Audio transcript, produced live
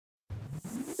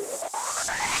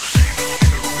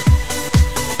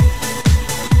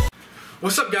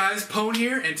What's up guys, Pone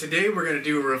here, and today we're going to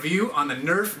do a review on the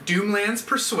Nerf Doomlands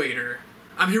Persuader.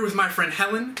 I'm here with my friend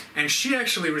Helen, and she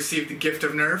actually received the gift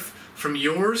of Nerf from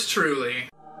yours truly.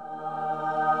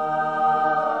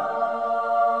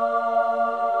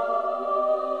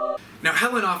 Now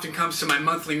Helen often comes to my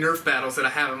monthly Nerf battles that I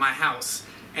have at my house,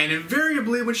 and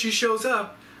invariably when she shows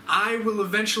up, I will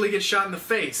eventually get shot in the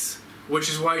face, which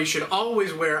is why you should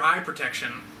always wear eye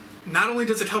protection. Not only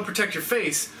does it help protect your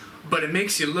face, but it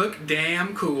makes you look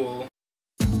damn cool.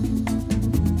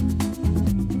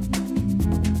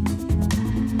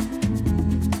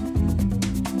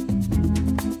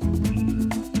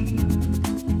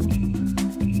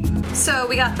 So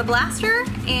we got the blaster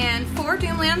and 4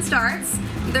 Doomlands darts.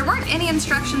 There weren't any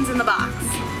instructions in the box.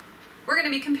 We're going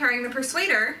to be comparing the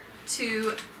Persuader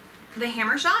to the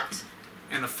Hammer Shot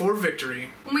And the 4 Victory.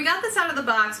 When we got this out of the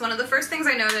box, one of the first things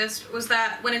I noticed was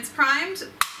that when it's primed,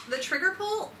 the trigger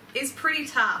pull is pretty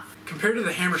tough. Compared to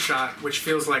the Hammer Shot, which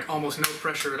feels like almost no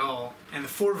pressure at all, and the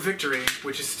 4 Victory,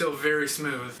 which is still very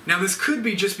smooth. Now this could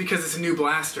be just because it's a new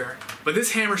blaster, but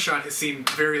this Hammer Shot has seen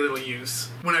very little use.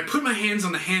 When I put my hands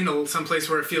on the handle someplace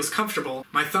where it feels comfortable,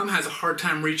 my thumb has a hard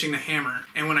time reaching the hammer,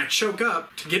 and when I choke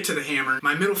up to get to the hammer,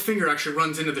 my middle finger actually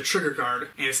runs into the trigger guard,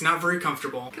 and it's not very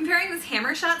comfortable. Comparing this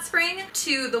Hammer Shot spring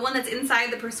to the one that's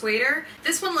inside the Persuader,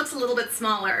 this one looks a little bit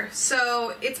smaller,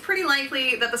 so it's pretty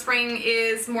likely that the spring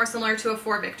is more similar to a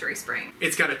 4 Victory spring.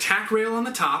 It's got a tack rail on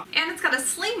the top, and it's got a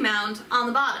sling mount on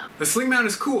the bottom. The sling mount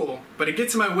is cool, but it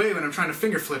gets in my way when I'm trying to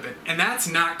finger flip it, and that's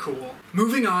not cool.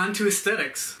 Moving on to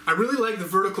aesthetics. I really like the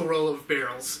vertical roll of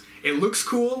barrels. It looks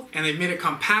cool, and they've made it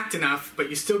compact enough, but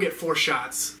you still get 4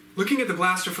 shots. Looking at the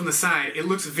blaster from the side, it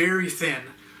looks very thin,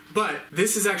 but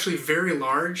this is actually very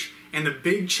large, and the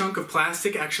big chunk of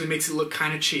plastic actually makes it look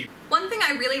kind of cheap. One thing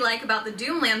I really like about the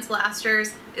Doomlands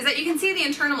blasters is that you can see the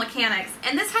internal mechanics,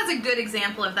 and this has a good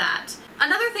example of that.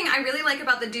 Another thing I really like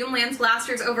about the Doomlands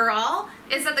blasters overall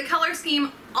is that the color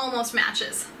scheme almost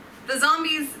matches. The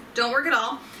zombies don't work at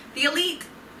all. The Elite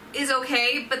is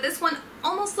okay, but this one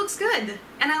almost looks good,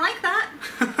 and I like that.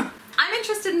 I'm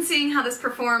interested in seeing how this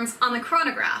performs on the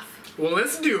chronograph. Well,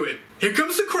 let's do it. Here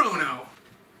comes the chrono.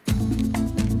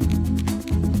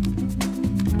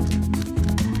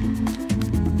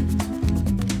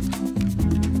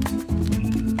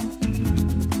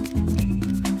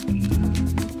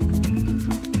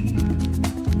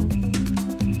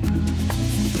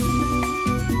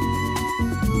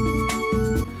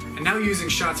 Now using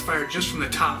shots fired just from the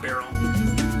top barrel.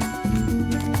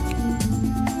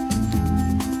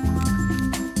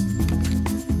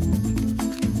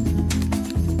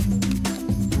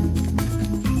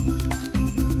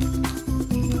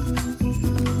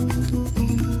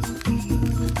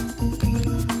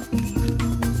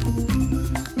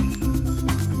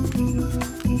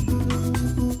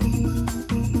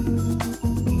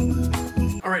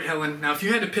 Alright Helen, now if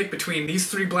you had to pick between these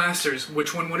 3 blasters,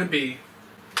 which one would it be?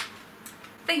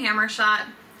 The Hammer Shot.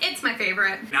 It's my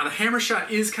favorite. Now the Hammer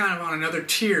Shot is kind of on another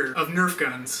tier of Nerf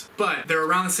guns, but they're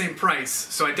around the same price,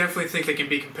 so I definitely think they can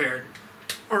be compared.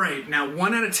 Alright, now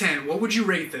 1 out of 10, what would you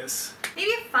rate this?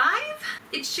 Maybe a 5?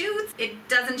 It shoots. It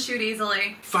doesn't shoot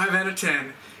easily. 5 out of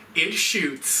 10. It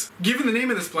shoots. Given the name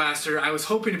of this blaster, I was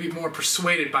hoping to be more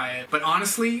persuaded by it, but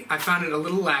honestly, I found it a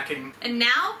little lacking. And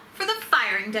now for the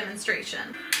firing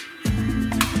demonstration.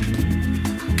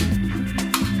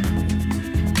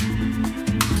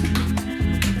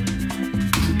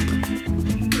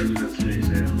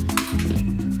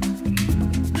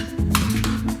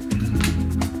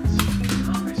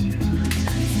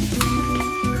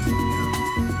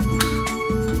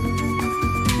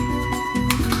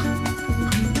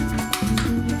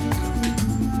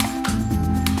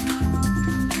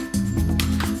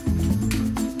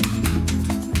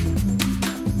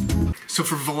 So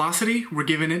for velocity, we're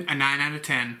giving it a 9 out of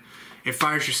 10. It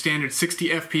fires your standard 60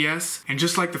 FPS, and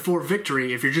just like the 4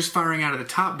 Victory, if you're just firing out of the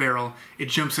top barrel, it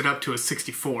jumps it up to a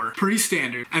 64. Pretty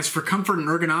standard. As for comfort and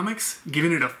ergonomics,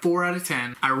 giving it a 4 out of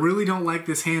 10. I really don't like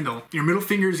this handle. Your middle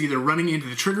finger is either running into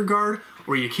the trigger guard,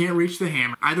 or you can't reach the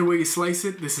hammer. Either way you slice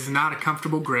it, this is not a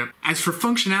comfortable grip. As for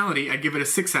functionality, I'd give it a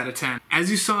 6 out of 10.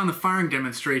 As you saw in the firing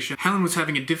demonstration, Helen was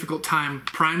having a difficult time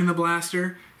priming the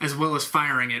blaster, as well as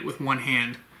firing it with one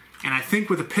hand. And I think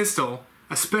with a pistol,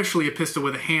 especially a pistol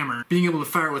with a hammer, being able to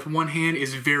fire it with one hand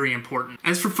is very important.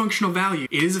 As for functional value,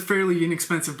 it is a fairly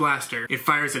inexpensive blaster. It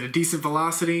fires at a decent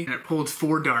velocity, and it holds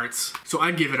 4 darts, so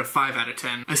I'd give it a 5 out of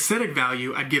 10. Aesthetic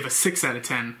value, I'd give a 6 out of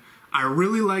 10. I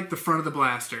really like the front of the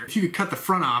blaster. If you could cut the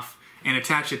front off and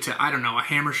attach it to, I don't know, a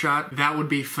hammer shot, that would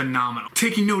be phenomenal.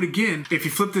 Taking note again, if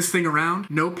you flip this thing around,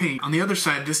 no paint. On the other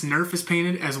side, this Nerf is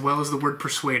painted as well as the word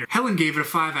Persuader. Helen gave it a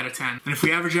 5 out of 10, and if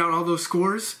we average out all those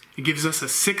scores, it gives us a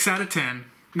 6 out of 10.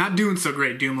 Not doing so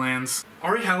great, Doomlands.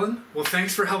 Alright, Helen, well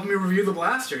thanks for helping me review the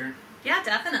blaster. Yeah,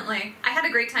 definitely. I had a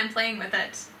great time playing with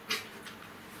it.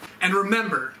 And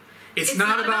remember, it's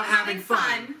not about having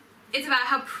fun. It's about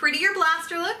how pretty your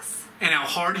blaster looks. And how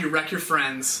hard you wreck your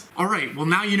friends. Alright, well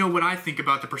now you know what I think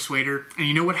about the Persuader, and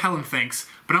you know what Helen thinks,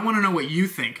 but I want to know what you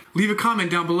think. Leave a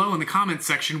comment down below in the comments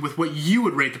section with what you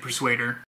would rate the Persuader.